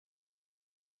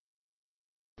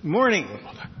Morning.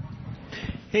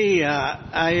 Hey, back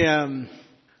in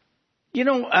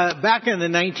the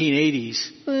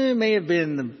 1980s, it may have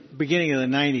been the beginning of the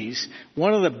 90s,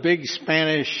 one of the big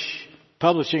Spanish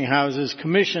publishing houses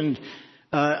commissioned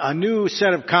a new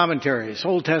set of commentaries,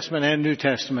 Old Testament and New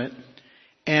Testament,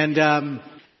 and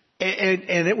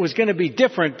it was going to be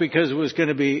different because it wasn't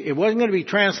going to be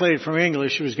translated from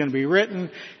English. It was going to be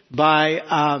written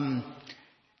by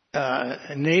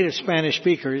native Spanish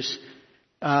speakers.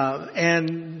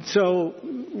 And so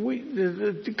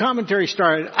the commentary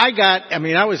started.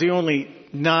 I was the only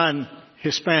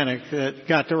non-Hispanic that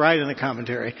got to write in the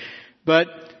commentary, but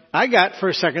I got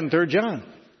 1st, 2nd, 3rd John.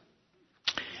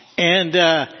 And,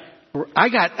 I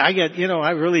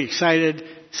was really excited.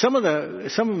 Some of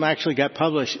them actually got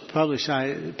published,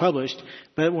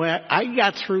 but when I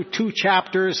got through 2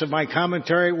 chapters of my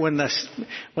commentary when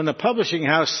the publishing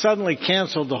house suddenly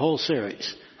canceled the whole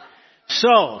series.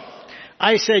 So,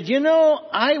 I said,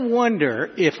 I wonder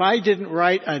if I didn't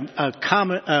write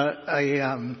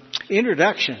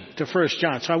introduction to 1st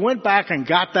John. So I went back and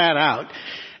got that out.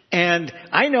 And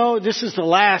I know this is the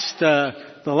last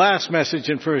message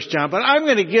in 1st John, but I'm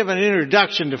going to give an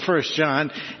introduction to 1st John.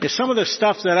 It's some of the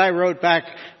stuff that I wrote back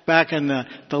in the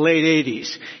late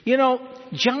 80s.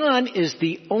 John is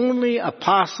the only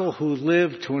apostle who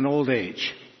lived to an old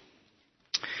age.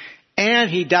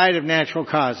 And he died of natural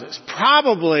causes,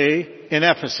 probably in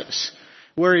Ephesus,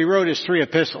 where he wrote his 3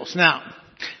 epistles. Now,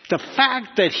 the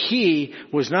fact that he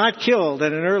was not killed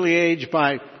at an early age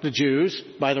by the Jews,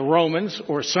 by the Romans,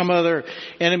 or some other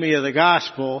enemy of the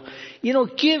gospel,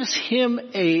 gives him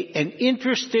an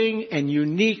interesting and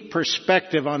unique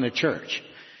perspective on the church.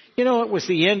 It was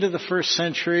the end of the 1st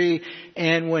century,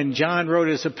 and when John wrote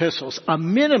his epistles, a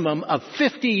minimum of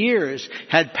 50 years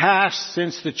had passed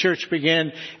since the church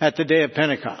began at the day of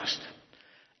Pentecost.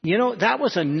 That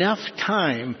was enough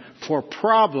time for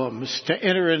problems to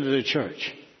enter into the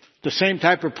church. The same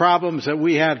type of problems that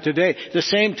we have today. The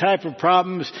same type of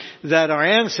problems that our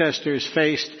ancestors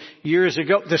faced years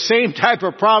ago. The same type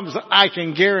of problems that I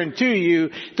can guarantee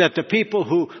you that the people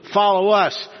who follow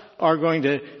us are going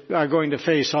to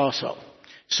face also.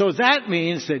 So that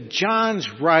means that John's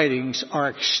writings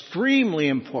are extremely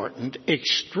important,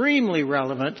 extremely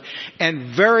relevant,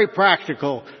 and very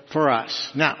practical for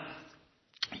us. Now,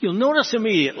 you'll notice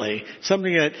immediately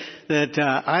something that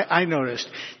I noticed,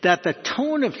 that the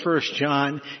tone of 1st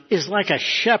John is like a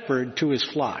shepherd to his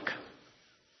flock.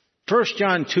 1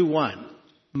 John 2:1,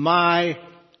 my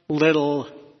little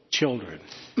children.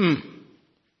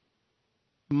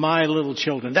 My little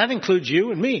children. That includes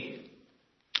you and me.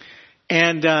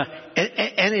 And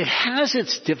it has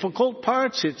its difficult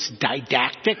parts, its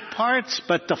didactic parts,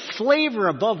 but the flavor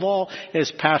above all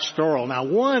is pastoral. Now,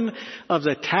 one of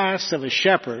the tasks of a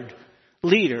shepherd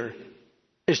leader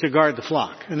is to guard the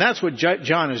flock. And that's what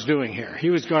John is doing here. He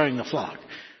was guarding the flock.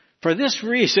 For this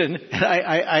reason,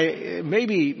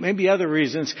 maybe other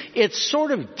reasons, it's sort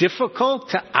of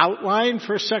difficult to outline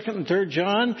 1st, 2nd, and 3rd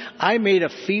John. I made a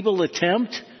feeble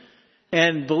attempt,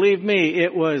 and believe me,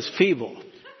 it was feeble.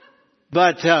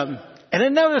 But, and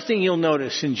another thing you'll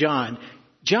notice in John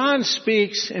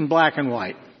speaks in black and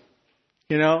white.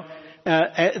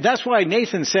 That's why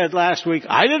Nathan said last week,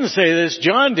 I didn't say this,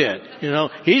 John did.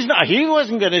 He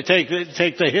wasn't going to take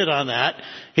the hit on that.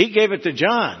 He gave it to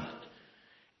John.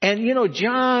 And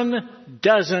John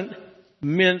doesn't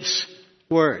mince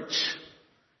words.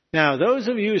 Now, those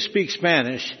of you who speak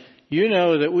Spanish, you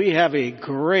know that we have a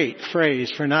great phrase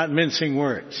for not mincing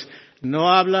words. No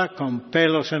habla con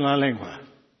pelos en la lengua.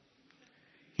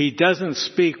 He doesn't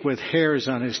speak with hairs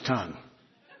on his tongue.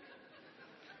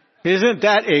 Isn't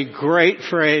that a great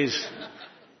phrase?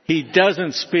 He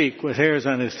doesn't speak with hairs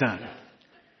on his tongue.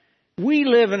 We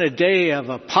live in a day of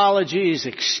apologies,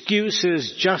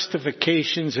 excuses,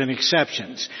 justifications, and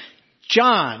exceptions.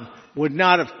 John would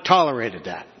not have tolerated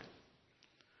that.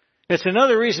 It's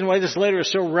another reason why this letter is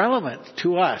so relevant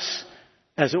to us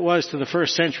as it was to the 1st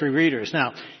century readers.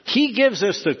 Now, he gives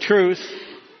us the truth,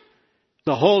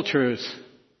 the whole truth,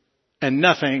 and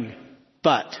nothing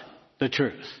but the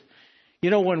truth.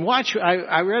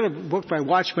 I read a book by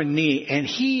Watchman Nee, and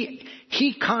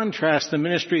he contrasts the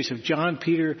ministries of John,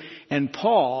 Peter, and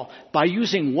Paul by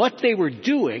using what they were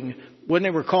doing when they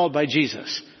were called by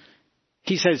Jesus.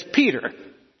 He says, Peter,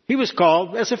 he was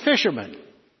called as a fisherman,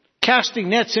 casting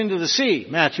nets into the sea,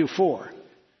 Matthew 4.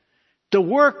 The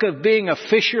work of being a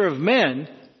fisher of men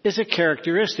is a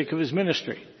characteristic of his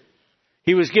ministry.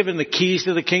 He was given the keys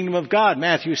to the kingdom of God,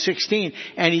 Matthew 16,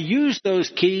 and he used those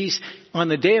keys on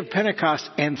the day of Pentecost,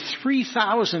 and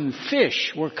 3,000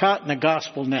 fish were caught in the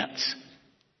gospel nets.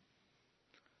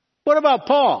 What about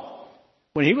Paul?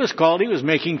 When he was called, he was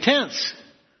making tents.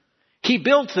 He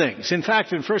built things. In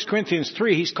fact, in 1 Corinthians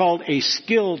 3, he's called a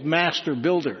skilled master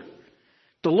builder.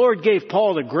 The Lord gave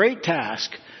Paul the great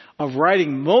task of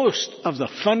writing most of the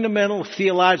fundamental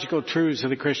theological truths of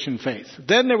the Christian faith.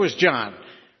 Then there was John,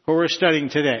 who we're studying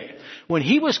today. When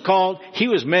he was called, he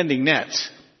was mending nets.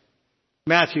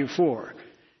 Matthew 4.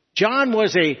 John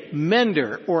was a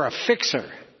mender or a fixer.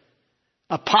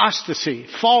 Apostasy,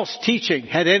 false teaching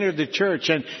had entered the church,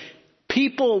 and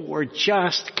people were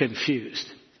just confused.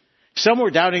 Some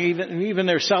were doubting even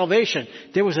their salvation.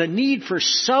 There was a need for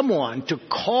someone to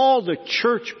call the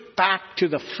church back to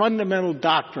the fundamental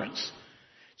doctrines.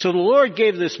 So the Lord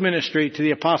gave this ministry to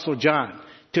the Apostle John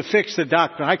to fix the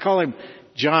doctrine. I call him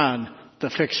John the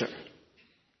Fixer.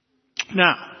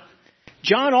 Now,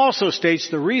 John also states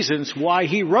the reasons why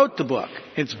he wrote the book.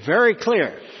 It's very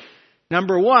clear.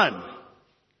 Number one,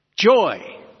 joy.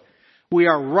 We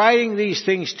are writing these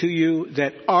things to you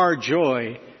that our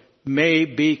joy may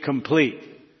be complete.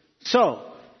 So,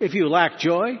 if you lack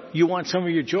joy, you want some of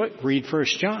your joy, read 1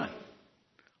 John.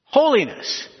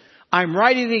 Holiness. I'm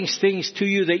writing these things to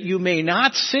you that you may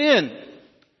not sin.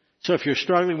 So if you're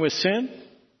struggling with sin,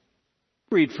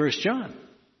 read 1 John.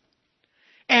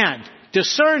 And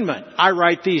discernment. I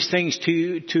write these things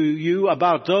to you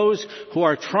about those who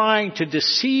are trying to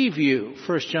deceive you.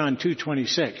 1 John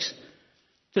 2:26.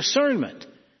 Discernment.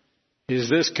 Is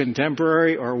this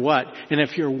contemporary or what? And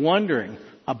if you're wondering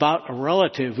about a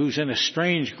relative who's in a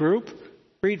strange group,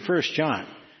 read 1 John.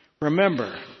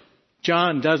 Remember,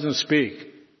 John doesn't speak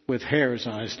with hairs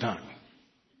on his tongue.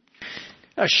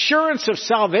 Assurance of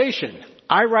salvation.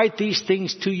 I write these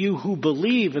things to you who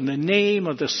believe in the name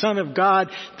of the Son of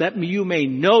God, that you may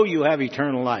know you have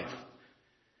eternal life.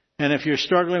 And if you're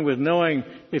struggling with knowing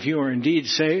if you are indeed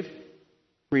saved,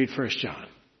 read 1 John.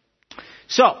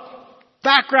 So,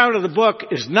 background of the book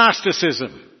is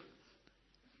Gnosticism.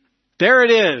 There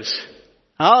it is.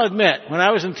 I'll admit, when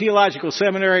I was in theological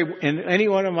seminary and any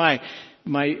one of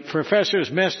my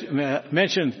professors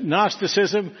mentioned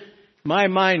Gnosticism, my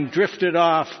mind drifted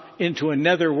off into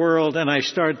another world and I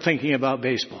started thinking about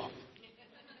baseball.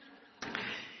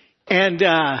 And,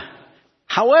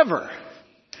 however,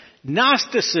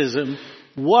 Gnosticism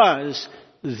was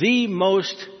the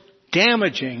most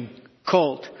damaging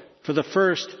cult for the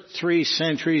first 3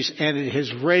 centuries, and it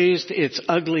has raised its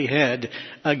ugly head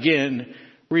again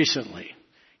recently.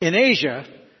 In Asia,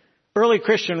 early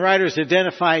Christian writers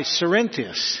identify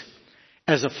Cerinthus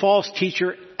as a false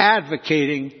teacher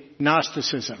advocating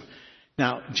Gnosticism.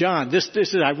 Now, John,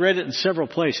 I've read it in several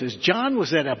places. John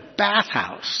was at a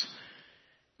bathhouse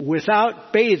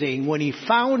without bathing when he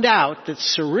found out that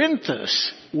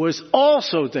Cerinthus was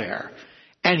also there,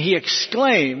 and he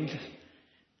exclaimed,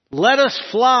 "Let us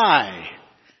fly,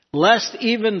 lest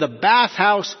even the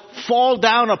bathhouse fall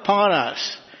down upon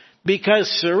us, because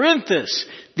Cerinthus,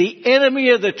 the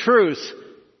enemy of the truth,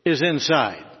 is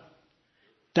inside."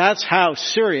 That's how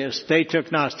serious they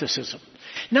took Gnosticism.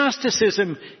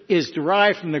 Gnosticism is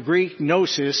derived from the Greek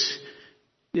gnosis,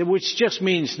 which just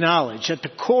means knowledge. At the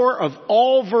core of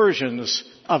all versions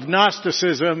of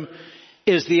Gnosticism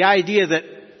is the idea that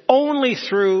only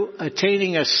through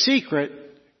attaining a secret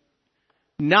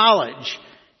knowledge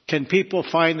can people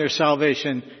find their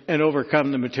salvation and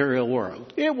overcome the material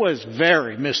world. It was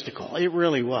very mystical. It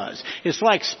really was. It's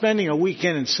like spending a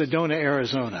weekend in Sedona,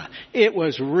 Arizona. It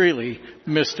was really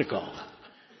mystical.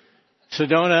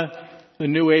 Sedona, the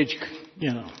New Age,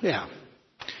 yeah.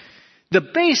 The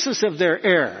basis of their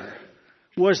error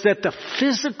was that the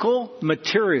physical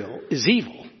material is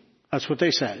evil. That's what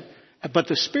they said. But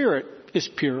the spirit is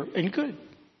pure and good.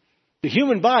 The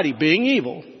human body, being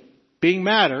evil, being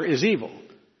matter, is evil.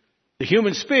 The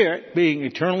human spirit, being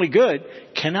eternally good,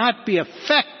 cannot be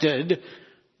affected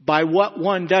by what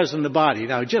one does in the body.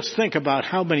 Now just think about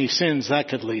how many sins that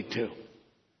could lead to.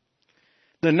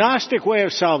 The Gnostic way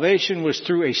of salvation was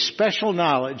through a special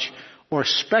knowledge or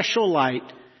special light,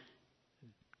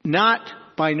 not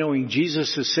by knowing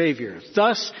Jesus as Savior.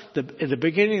 Thus, at the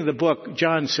beginning of the book,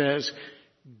 John says,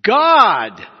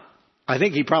 God, I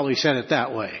think he probably said it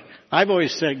that way. I've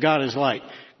always said God is light.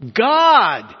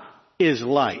 God is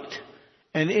light,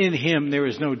 and in him there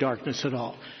is no darkness at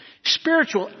all.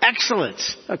 Spiritual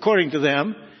excellence, according to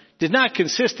them, did not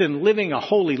consist in living a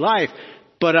holy life,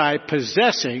 but by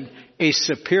possessing a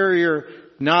superior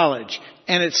knowledge.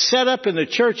 And it's set up in the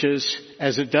churches,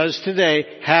 as it does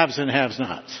today, haves and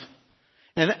have-nots.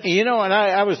 And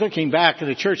I was looking back at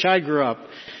the church I grew up.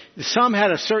 Some had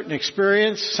a certain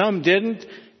experience, some didn't,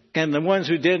 and the ones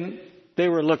who didn't, they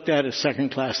were looked at as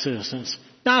second-class citizens.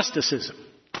 Gnosticism.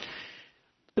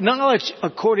 knowledge,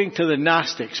 according to the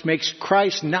Gnostics, makes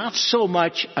Christ not so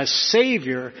much a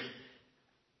Savior,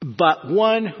 but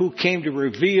one who came to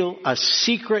reveal a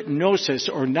secret gnosis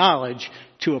or knowledge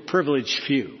to a privileged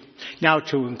few. Now,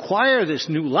 to acquire this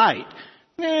new light,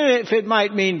 if it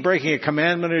might mean breaking a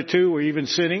commandment or two or even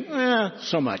sinning,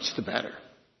 so much the better.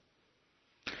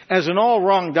 As an all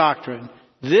wrong doctrine,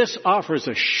 this offers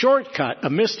a shortcut, a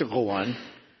mystical one,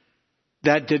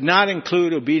 that did not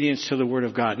include obedience to the Word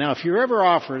of God. Now, if you're ever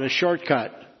offered a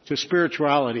shortcut to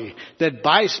spirituality that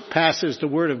bypasses the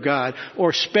Word of God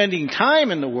or spending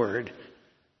time in the Word,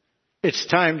 it's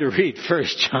time to read 1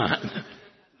 John.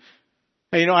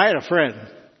 You know, I had a friend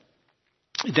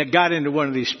that got into one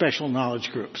of these special knowledge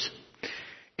groups.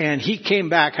 And he came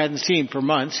back, I hadn't seen him for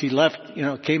months. He left,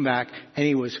 came back, and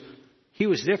he was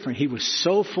different. He was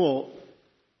so full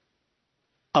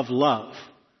of love.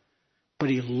 But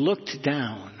he looked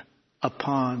down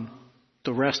upon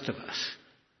the rest of us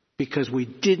because we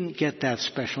didn't get that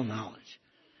special knowledge.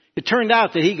 It turned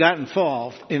out that he got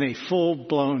involved in a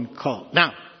full-blown cult.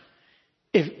 Now,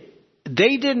 if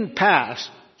they didn't pass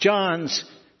John's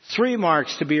 3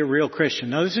 marks to be a real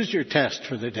Christian. Now, this is your test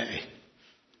for the day.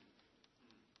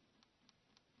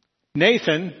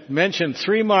 Nathan mentioned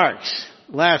 3 marks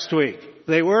last week.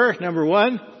 They were, number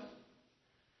 1,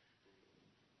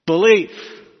 belief.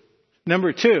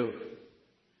 Number 2,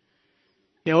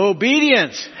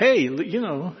 obedience. Hey,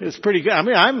 it's pretty good. I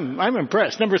mean, I'm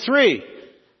impressed. Number 3,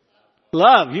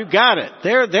 love. You got it.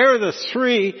 They're the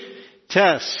 3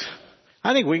 tests.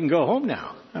 I think we can go home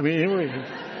now. I mean,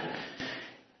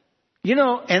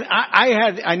 and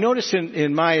I noticed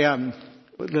in my,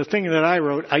 the thing that I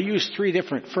wrote, I used 3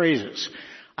 different phrases.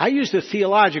 I used the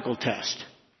theological test,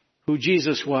 who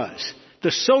Jesus was.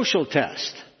 The social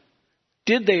test,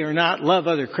 did they or not love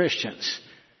other Christians?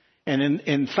 And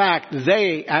in fact,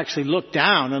 they actually looked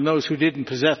down on those who didn't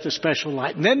possess the special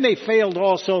light. And then they failed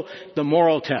also the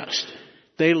moral test.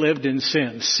 They lived in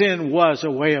sin. Sin was a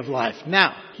way of life.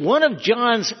 Now, one of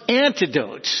John's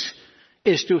antidotes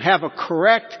is to have a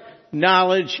correct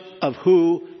knowledge of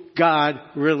who God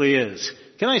really is.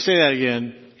 Can I say that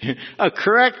again? A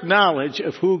correct knowledge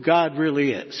of who God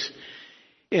really is.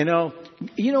 And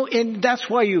that's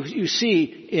why you see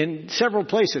in several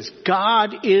places,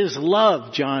 God is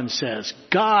love, John says.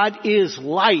 God is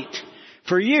light.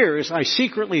 For years, I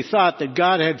secretly thought that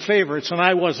God had favorites and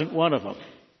I wasn't one of them.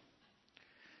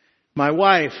 My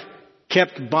wife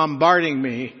kept bombarding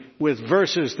me with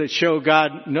verses that show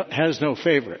God has no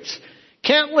favorites.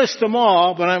 Can't list them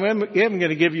all, but I'm going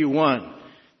to give you one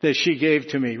that she gave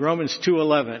to me. Romans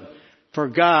 2:11. For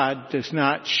God does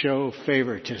not show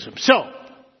favoritism. So,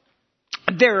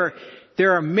 there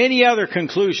are many other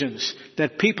conclusions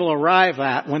that people arrive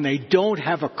at when they don't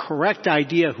have a correct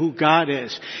idea who God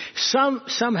is.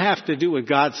 Some have to do with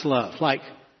God's love. Like,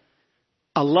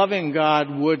 a loving God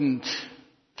wouldn't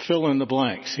fill in the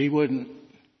blanks. He wouldn't.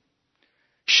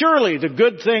 Surely the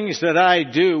good things that I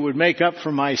do would make up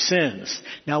for my sins.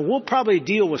 Now, we'll probably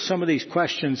deal with some of these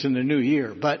questions in the new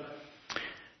year, but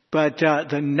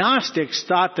the Gnostics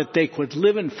thought that they could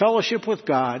live in fellowship with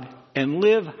God and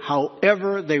live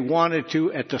however they wanted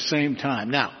to at the same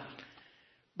time. Now,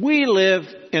 we live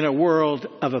in a world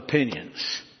of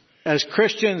opinions. As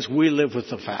Christians, we live with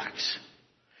the facts.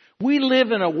 We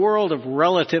live in a world of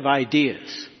relative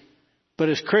ideas. But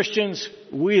as Christians,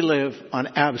 we live on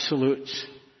absolutes.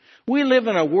 We live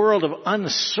in a world of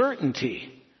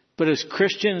uncertainty. But as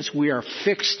Christians, we are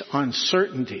fixed on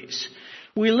certainties.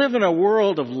 We live in a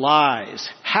world of lies,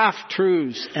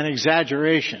 half-truths, and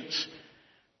exaggerations.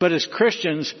 But as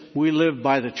Christians, we live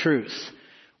by the truth.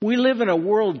 We live in a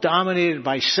world dominated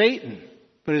by Satan.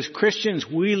 But as Christians,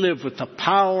 we live with the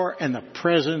power and the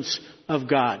presence of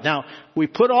God. Now, we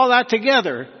put all that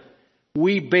together.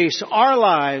 We base our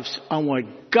lives on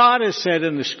what God has said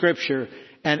in the Scripture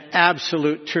and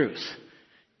absolute truth.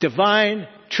 Divine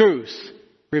truth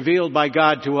revealed by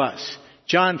God to us.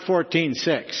 John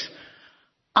 14:6.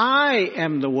 I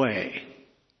am the way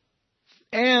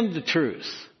and the truth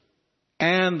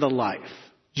and the life,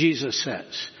 Jesus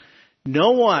says.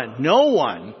 No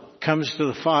one comes to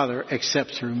the Father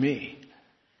except through me.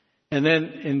 And then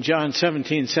in John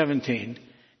 17:17,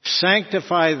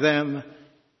 sanctify them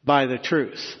by the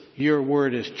truth. Your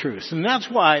word is truth. And that's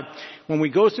why when we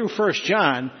go through 1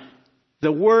 John,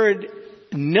 the word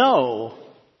know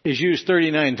is used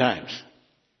 39 times.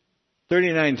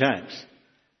 39 times.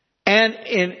 And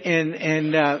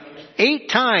in 8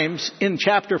 times in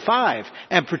chapter 5,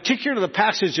 and particularly the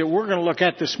passage that we're going to look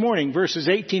at this morning, verses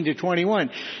 18 to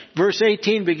 21. Verse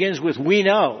 18 begins with we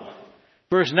know.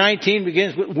 Verse 19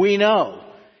 begins with we know.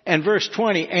 And verse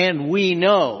 20, and we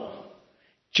know.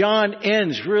 John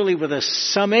ends really with a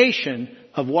summation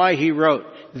of why he wrote,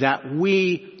 that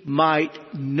we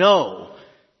might know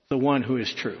the one who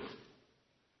is true.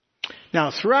 Now,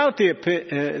 throughout the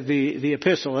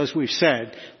epistle, as we've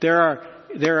said, there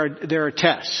are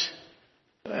tests.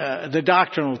 The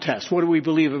doctrinal test. What do we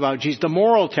believe about Jesus? The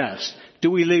moral test.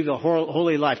 Do we live a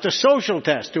holy life? The social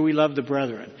test. Do we love the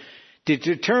brethren? To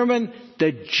determine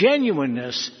the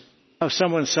genuineness of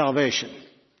someone's salvation.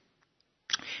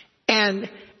 And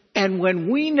when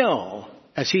we know,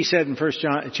 as he said in 1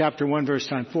 John chapter 1 verse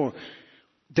 4,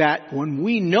 that when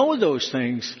we know those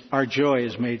things, our joy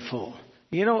is made full.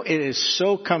 You know, it is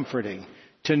so comforting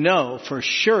to know for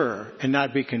sure and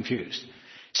not be confused.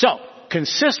 So,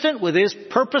 consistent with his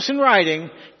purpose in writing,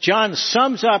 John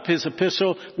sums up his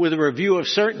epistle with a review of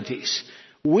certainties.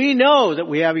 We know that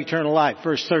we have eternal life.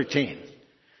 Verse 13.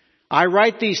 I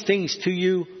write these things to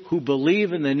you who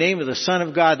believe in the name of the Son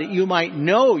of God, that you might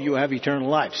know you have eternal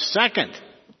life. Second,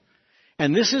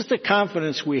 and this is the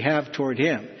confidence we have toward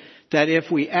him, that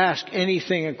if we ask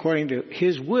anything according to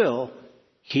his will,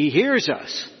 he hears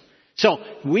us. So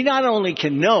we not only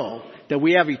can know that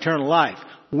we have eternal life,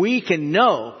 we can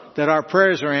know that our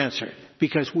prayers are answered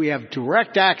because we have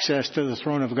direct access to the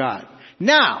throne of God.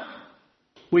 Now,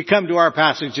 we come to our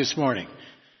passage this morning.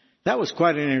 That was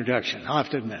quite an introduction, I'll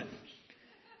have to admit.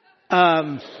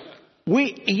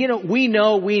 We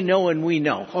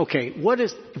know. Okay, what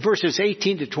is verses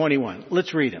 18 to 21?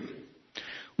 Let's read them.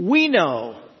 We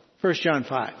know, 1 John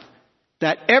 5,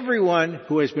 that everyone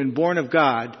who has been born of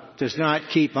God does not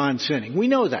keep on sinning. We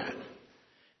know that.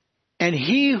 And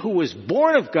he who was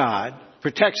born of God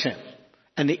protects him.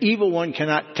 And the evil one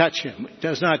cannot touch him,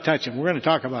 does not touch him. We're going to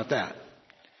talk about that.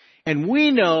 And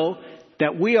we know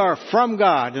that we are from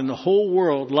God and the whole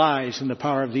world lies in the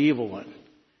power of the evil one.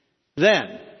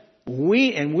 Then,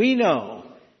 we know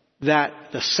that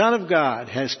the Son of God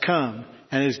has come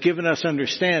and has given us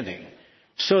understanding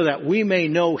so that we may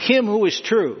know him who is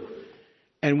true.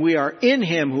 And we are in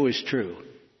him who is true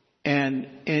and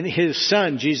in his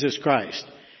Son, Jesus Christ.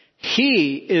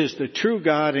 He is the true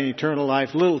God and eternal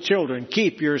life. Little children,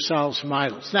 keep yourselves from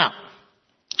idols. Now,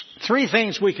 3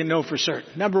 things we can know for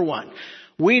certain. Number 1,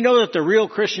 we know that the real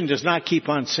Christian does not keep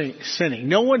on sinning.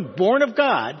 No one born of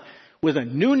God with a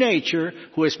new nature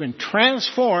who has been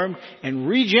transformed and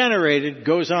regenerated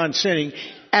goes on sinning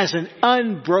as an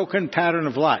unbroken pattern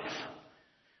of life.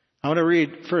 I want to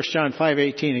read 1 John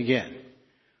 5:18 again.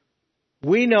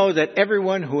 We know that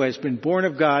everyone who has been born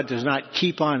of God does not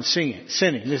keep on sinning.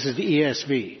 This is the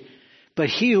ESV. But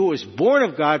he who is born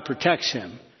of God protects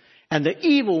him, and the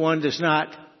evil one does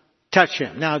not touch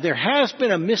him. Now, there has been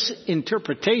a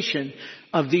misinterpretation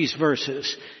of these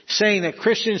verses, saying that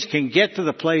Christians can get to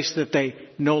the place that they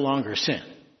no longer sin.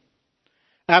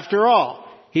 After all,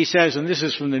 he says, and this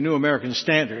is from the New American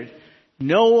Standard,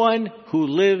 no one who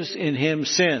lives in him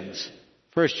sins.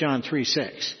 1 John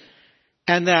 3:6.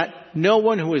 And that no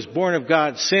one who is born of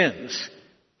God sins.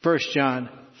 1 John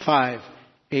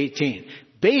 5:18.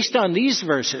 Based on these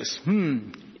verses,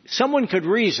 someone could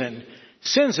reason,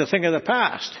 sin's a thing of the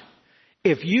past.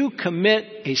 If you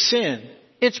commit a sin,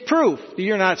 it's proof that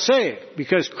you're not saved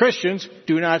because Christians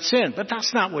do not sin. But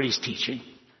that's not what he's teaching.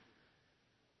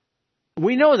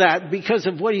 We know that because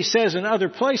of what he says in other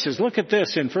places. Look at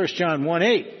this in 1 John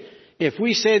 1:8. If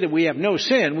we say that we have no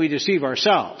sin, we deceive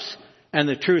ourselves, and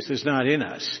the truth is not in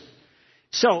us.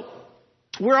 So,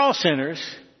 we're all sinners.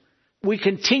 We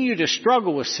continue to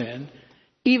struggle with sin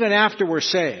even after we're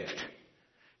saved.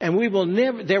 And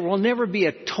there will never be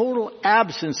a total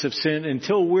absence of sin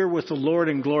until we're with the Lord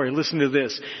in glory. Listen to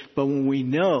this. But when we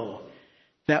know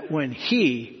that when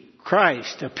he,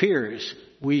 Christ, appears,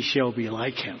 we shall be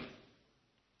like him.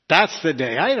 That's the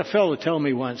day. I had a fellow tell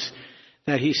me once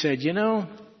that he said,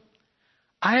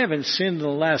 I haven't sinned in the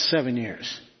last 7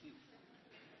 years.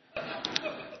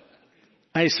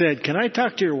 I said, can I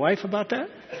talk to your wife about that?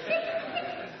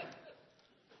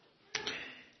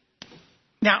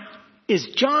 Now, is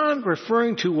John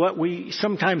referring to what we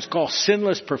sometimes call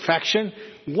sinless perfection?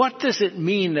 What does it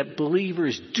mean that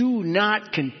believers do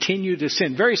not continue to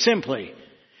sin? Very simply,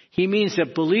 he means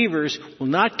that believers will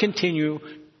not continue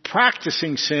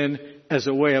practicing sin as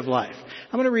a way of life.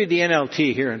 I'm going to read the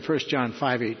NLT here in 1 John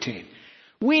 5:18.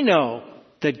 We know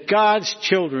that God's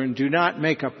children do not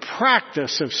make a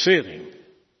practice of sinning.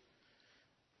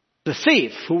 The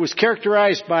thief, who was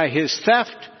characterized by his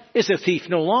theft, is a thief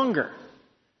no longer.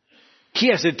 He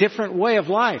has a different way of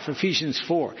life, Ephesians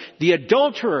 4. The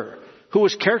adulterer, who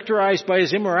was characterized by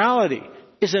his immorality,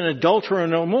 is an adulterer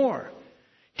no more.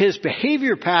 His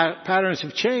behavior patterns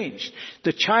have changed.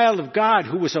 The child of God,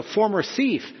 who was a former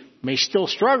thief, may still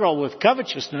struggle with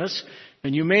covetousness.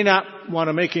 And you may not want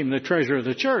to make him the treasurer of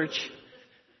the church,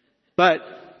 but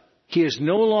he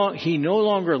no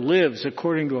longer lives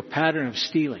according to a pattern of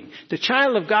stealing. The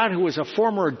child of God who was a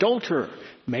former adulterer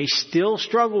may still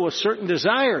struggle with certain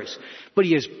desires, but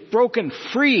he is broken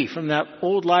free from that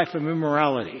old life of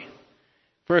immorality.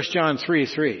 1 John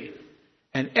 3:3.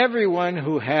 And everyone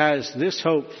who has this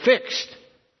hope fixed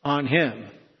on him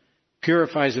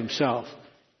purifies himself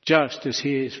just as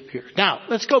he is pure. Now,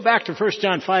 let's go back to 1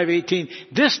 John 5:18.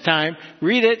 This time,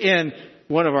 read it in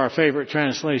one of our favorite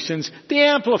translations, the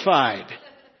Amplified.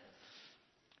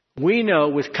 We know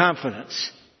with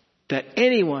confidence that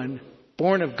anyone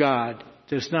born of God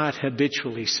does not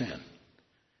habitually sin.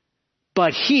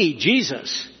 But he,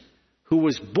 Jesus, who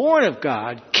was born of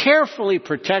God, carefully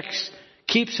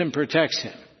keeps and protects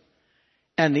him.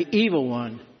 And the evil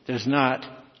one does not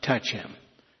touch him.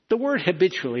 The word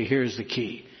habitually here is the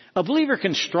key. A believer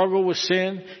can struggle with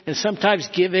sin and sometimes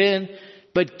give in,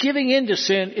 but giving in to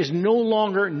sin is no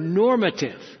longer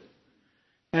normative.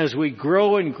 As we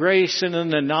grow in grace and in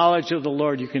the knowledge of the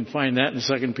Lord, you can find that in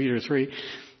 2 Peter 3,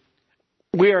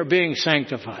 we are being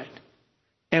sanctified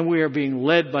and we are being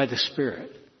led by the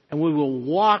Spirit. And we will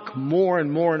walk more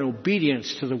and more in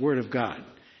obedience to the Word of God.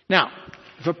 Now,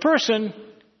 if a person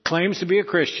claims to be a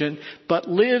Christian but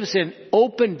lives in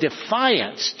open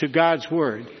defiance to God's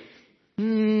Word,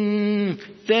 then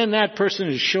that person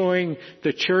is showing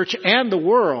the church and the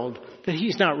world that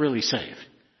he's not really saved.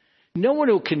 No one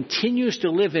who continues to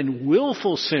live in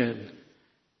willful sin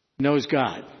knows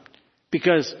God,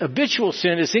 because habitual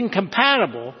sin is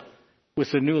incompatible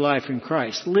with the new life in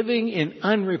Christ. Living in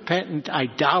unrepentant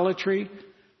idolatry,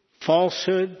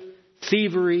 falsehood,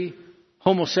 thievery,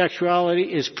 homosexuality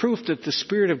is proof that the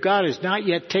Spirit of God has not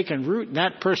yet taken root in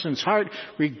that person's heart,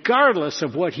 regardless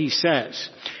of what he says.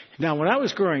 Now, when I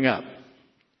was growing up,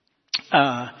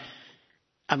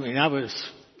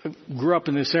 grew up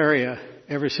in this area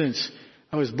ever since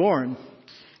I was born.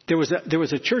 There was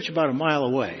a church about a mile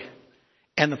away,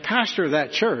 and the pastor of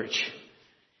that church,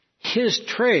 his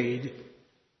trade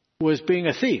was being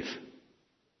a thief.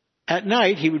 At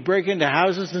night, he would break into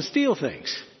houses and steal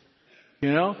things,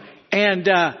 and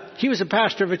he was a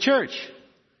pastor of a church.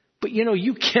 But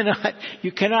you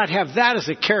cannot have that as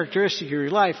a characteristic of your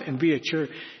life and be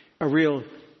a real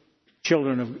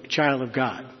child of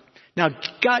God. Now,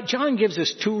 John gives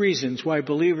us two reasons why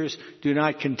believers do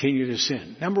not continue to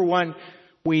sin. Number one,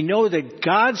 we know that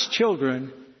God's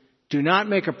children do not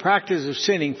make a practice of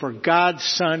sinning, for God's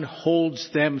Son holds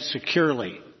them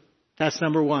securely. That's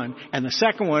number one. And the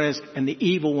second one is, and the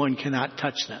evil one cannot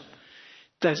touch them.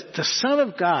 The Son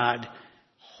of God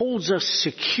holds us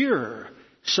secure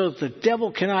so that the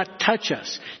devil cannot touch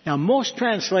us. Now, most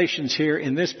translations here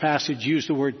in this passage use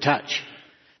the word touch.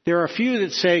 There are a few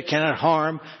that say cannot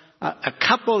harm, a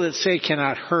couple that say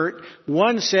cannot hurt.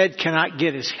 One said cannot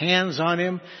get his hands on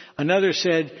him. Another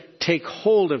said take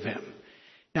hold of him.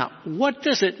 Now, what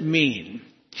does it mean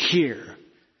here?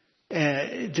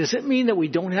 Does it mean that we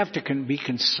don't have to be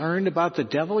concerned about the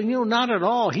devil? Not at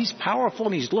all. He's powerful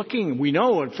and he's looking. We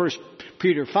know in 1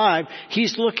 Peter 5,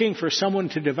 he's looking for someone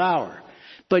to devour.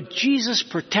 But Jesus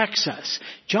protects us.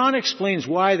 John explains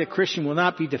why the Christian will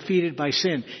not be defeated by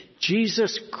sin.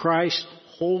 Jesus Christ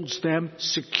holds them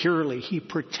securely. He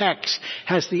protects,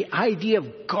 has the idea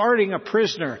of guarding a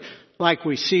prisoner like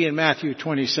we see in Matthew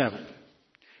 27.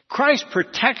 Christ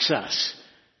protects us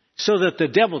so that the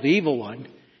devil, the evil one,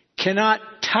 cannot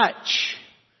touch.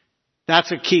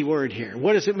 That's a key word here.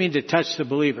 What does it mean to touch the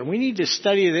believer? We need to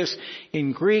study this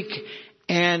in Greek,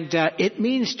 and it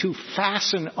means to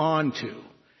fasten onto,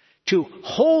 to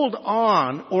hold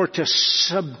on, or to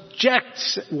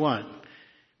subject one.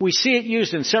 We see it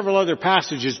used in several other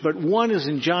passages, but one is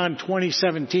in John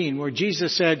 20:17, where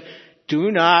Jesus said,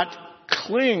 do not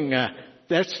cling.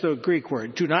 That's the Greek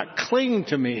word. Do not cling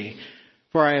to me,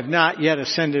 for I have not yet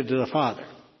ascended to the Father.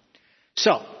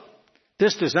 So,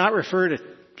 this does not refer to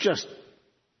just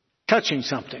touching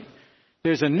something.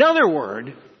 There's another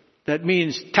word that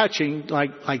means touching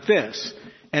like this,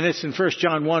 and it's in 1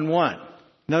 John 1:1,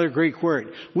 another Greek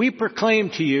word. We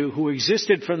proclaim to you who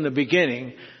existed from the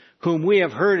beginning, whom we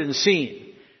have heard and seen.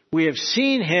 We have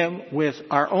seen him with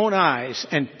our own eyes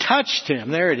and touched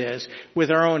him, there it is, with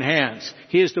our own hands.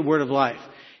 He is the word of life.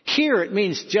 Here it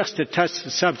means just to touch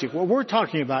the subject. What we're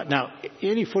talking about now,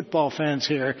 any football fans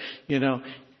here, do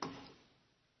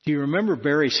you remember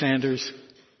Barry Sanders?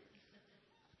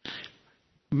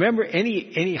 Remember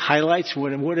any highlights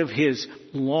of his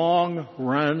long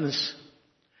runs?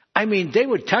 They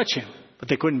would touch him, but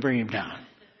they couldn't bring him down.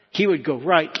 He would go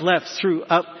right, left, through,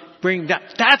 up, bring down.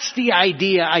 That's the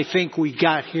idea I think we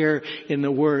got here in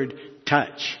the word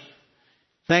touch.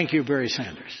 Thank you, Barry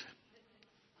Sanders.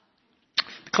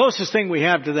 The closest thing we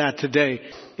have to that today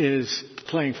is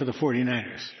playing for the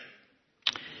 49ers.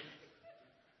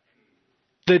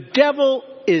 The devil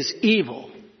is evil,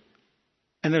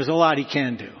 and there's a lot he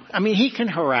can do. I mean, he can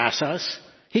harass us.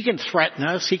 He can threaten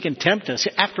us. He can tempt us.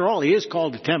 After all, he is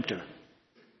called a tempter.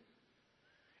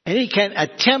 And he can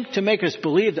attempt to make us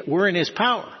believe that we're in his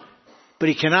power. But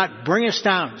he cannot bring us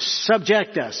down,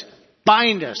 subject us,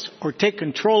 bind us, or take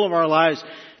control of our lives,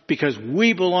 because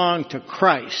we belong to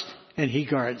Christ and he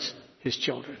guards his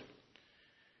children.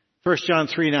 1 John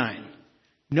 3:9.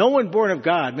 No one born of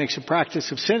God makes a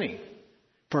practice of sinning,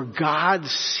 for God's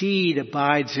seed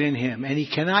abides in him, and he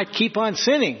cannot keep on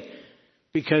sinning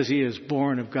because he is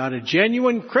born of God. A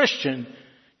genuine Christian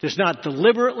does not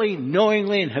deliberately,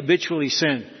 knowingly, and habitually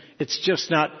sin. It's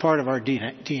just not part of our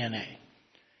DNA.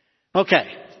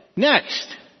 Okay,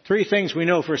 next. 3 things we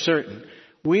know for certain.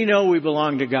 We know we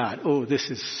belong to God. Oh,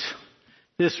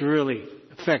 this really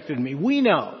affected me. We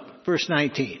know, verse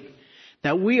 19,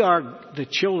 that we are the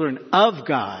children of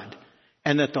God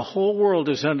and that the whole world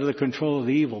is under the control of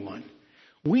the evil one.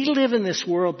 We live in this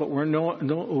world, but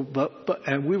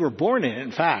and we were born in it,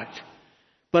 in fact.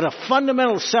 But a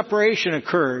fundamental separation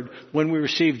occurred when we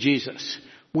received Jesus.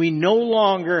 We no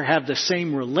longer have the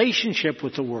same relationship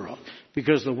with the world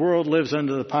because the world lives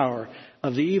under the power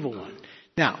of the evil one.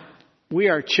 Now, we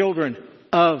are children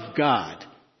of God.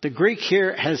 The Greek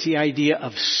here has the idea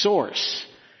of source.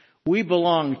 We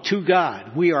belong to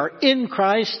God. We are in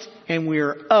Christ and we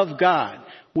are of God.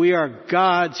 We are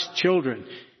God's children.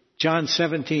 John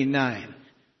 17:9.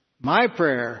 My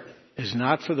prayer is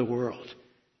not for the world,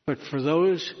 but for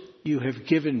those you have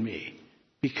given me,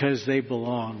 because they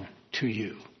belong to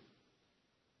you.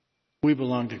 We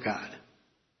belong to God.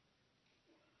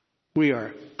 We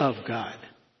are of God.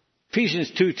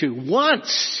 Ephesians 2:2.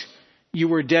 Once you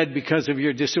were dead because of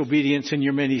your disobedience and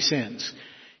your many sins.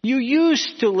 You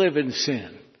used to live in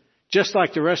sin, just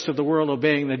like the rest of the world,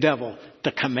 obeying the devil,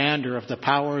 the commander of the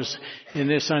powers in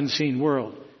this unseen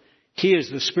world. He is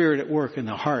the spirit at work in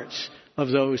the hearts of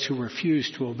those who refuse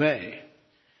to obey.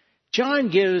 John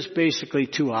gives basically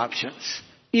 2 options.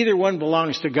 Either one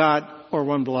belongs to God or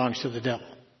one belongs to the devil.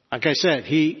 Like I said,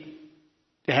 he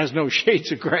has no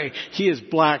shades of gray. He is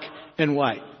black and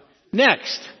white.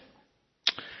 Next,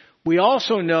 we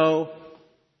also know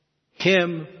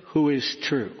him who is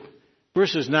true.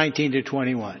 Verses 19 to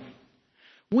 21.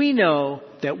 We know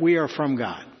that we are from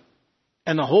God,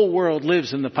 and the whole world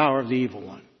lives in the power of the evil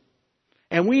one.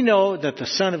 And we know that the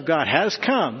Son of God has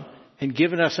come and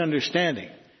given us understanding,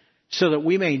 so that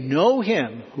we may know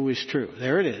him who is true.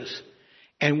 There it is.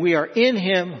 And we are in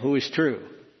him who is true,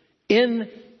 in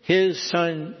his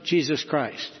Son, Jesus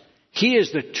Christ. He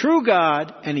is the true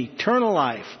God and eternal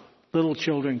life. Little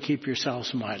children, keep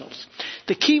yourselves from idols.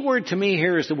 The key word to me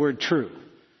here is the word true.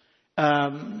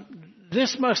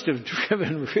 This must have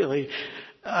driven really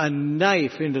a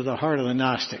knife into the heart of the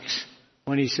Gnostics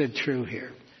when he said true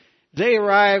here. They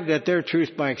arrived at their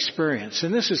truth by experience,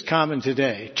 and this is common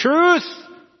today. Truth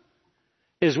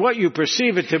is what you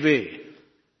perceive it to be.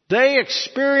 They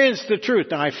experienced the truth.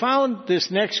 Now, I found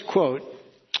this next quote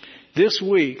this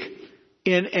week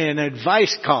in an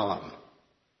advice column.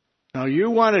 Now,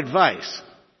 you want advice.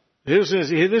 This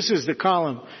is the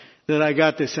column that I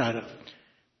got this out of.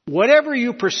 Whatever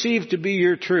you perceive to be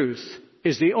your truth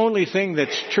is the only thing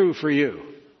that's true for you.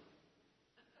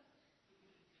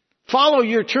 Follow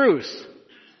your truth.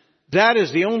 That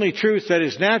is the only truth that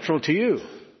is natural to you.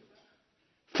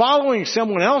 Following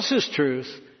someone else's truth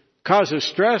causes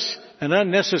stress and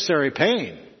unnecessary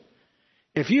pain.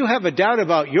 If you have a doubt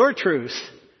about your truth,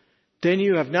 then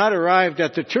you have not arrived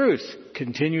at the truth.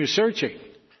 Continue searching.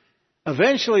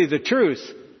 Eventually the truth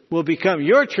will become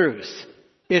your truth.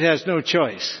 It has no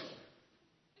choice.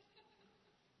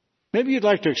 Maybe you'd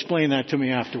like to explain that to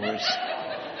me afterwards.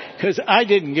 Because I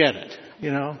didn't get it,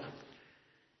 you know.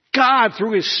 God,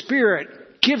 through his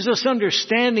Spirit, gives us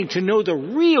understanding to know the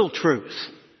real truth.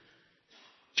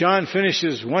 John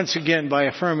finishes once again by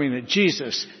affirming that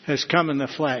Jesus has come in the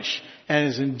flesh and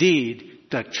is indeed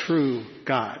the true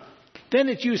God. Then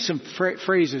it used some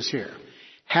phrases here.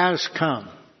 Has come.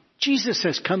 Jesus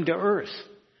has come to earth.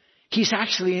 He's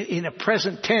actually in a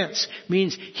present tense,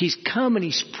 means he's come and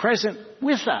he's present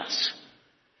with us.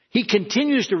 He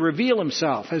continues to reveal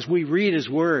himself as we read his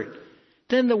word.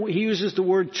 Then he uses the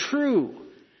word true.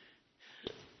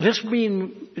 This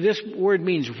word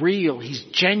means real. He's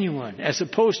genuine, as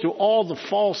opposed to all the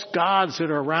false gods that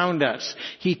are around us.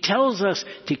 He tells us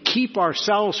to keep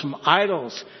ourselves from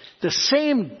idols. The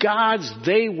same gods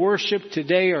they worship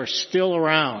today are still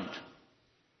around.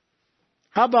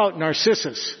 How about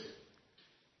Narcissus?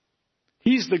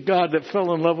 He's the God that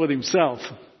fell in love with himself.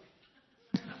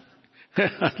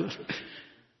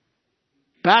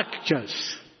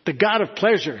 Bacchus, the god of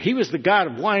pleasure. He was the god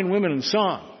of wine, women, and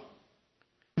song.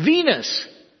 Venus,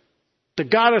 the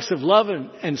goddess of love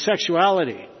and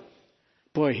sexuality.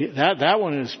 Boy, that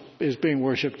one is being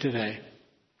worshipped today.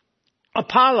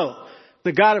 Apollo,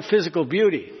 the god of physical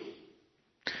beauty.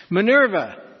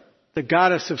 Minerva, the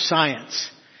goddess of science.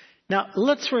 Now,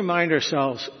 let's remind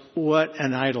ourselves what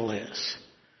an idol is.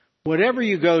 Whatever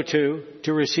you go to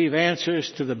receive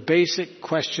answers to the basic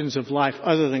questions of life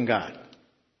other than God.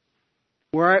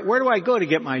 Where do I go to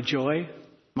get my joy,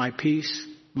 my peace,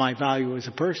 my value as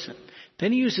a person?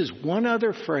 Then he uses one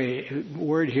other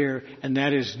word here, and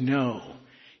that is know.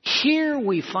 Here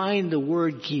we find the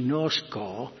word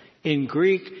ginosko. In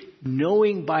Greek,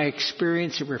 knowing by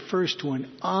experience. It refers to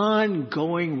an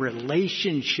ongoing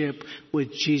relationship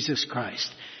with Jesus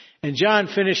Christ. And John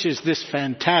finishes this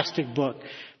fantastic book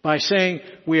by saying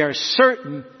we are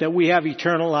certain that we have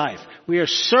eternal life. We are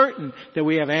certain that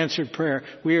we have answered prayer.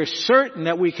 We are certain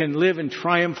that we can live in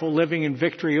triumphal living and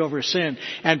victory over sin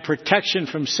and protection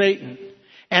from Satan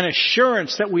and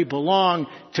assurance that we belong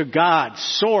to God,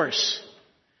 source,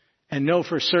 and know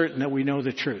for certain that we know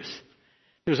the truth.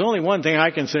 There's only one thing I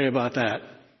can say about that.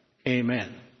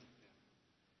 Amen.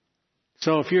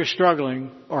 So if you're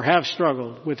struggling or have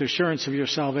struggled with assurance of your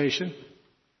salvation,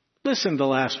 listen to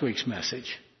last week's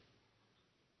message.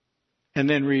 And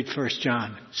then read 1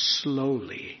 John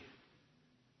slowly.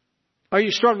 Are you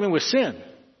struggling with sin?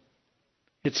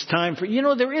 It's time for,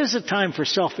 there is a time for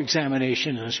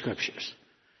self-examination in the Scriptures.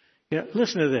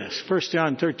 Listen to this.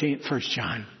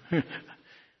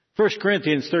 1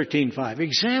 Corinthians 13:5.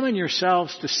 Examine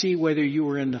yourselves to see whether you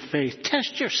are in the faith.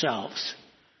 Test yourselves.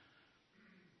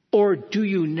 Or do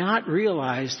you not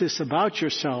realize this about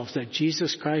yourselves, that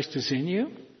Jesus Christ is in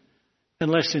you?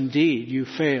 Unless indeed you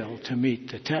fail to meet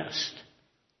the test.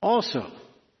 Also,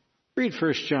 read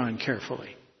 1 John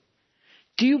carefully.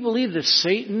 Do you believe that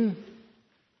Satan,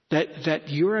 that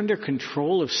you're under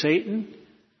control of Satan?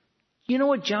 You know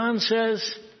what John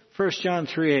says? 1 John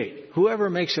 3:8. Whoever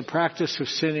makes a practice of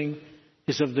sinning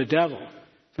is of the devil,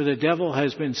 for the devil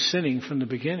has been sinning from the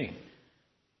beginning.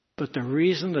 But the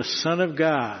reason the Son of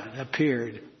God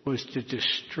appeared was to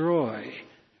destroy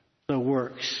the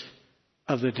works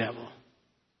of the devil.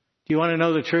 Do you want to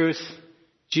know the truth?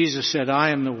 Jesus said,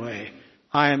 I am the way,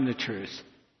 I am the truth,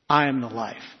 I am the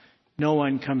life. No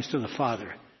one comes to the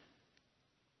Father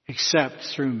except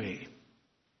through me.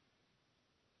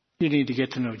 You need to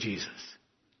get to know Jesus.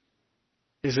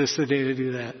 Is this the day to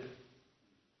do that?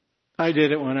 I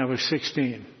did it when I was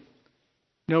 16.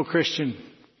 No Christian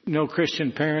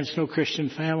parents, no Christian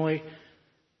family.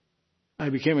 I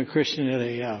became a Christian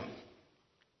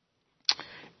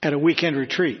at a weekend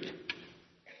retreat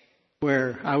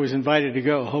where I was invited to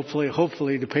go,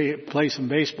 hopefully to play some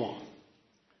baseball.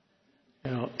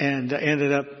 And I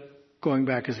ended up going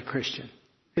back as a Christian.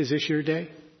 Is this your day?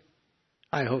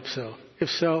 I hope so. If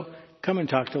so, come and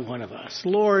talk to one of us.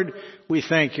 Lord, we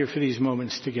thank you for these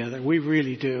moments together. We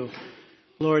really do.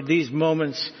 Lord, these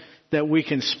moments that we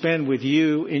can spend with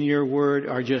you in your word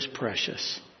are just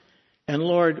precious. And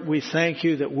Lord, we thank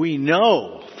you that we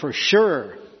know for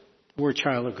sure we're a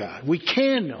child of God. We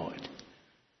can know it.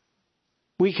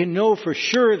 We can know for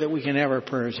sure that we can have our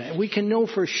prayers answered. We can know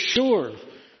for sure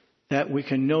that we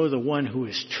can know the one who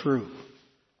is true.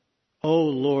 Oh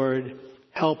Lord,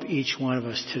 help each one of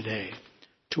us today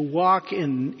to walk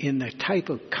in the type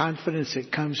of confidence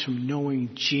that comes from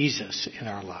knowing Jesus in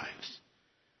our lives.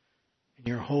 In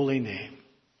your holy name,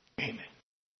 amen.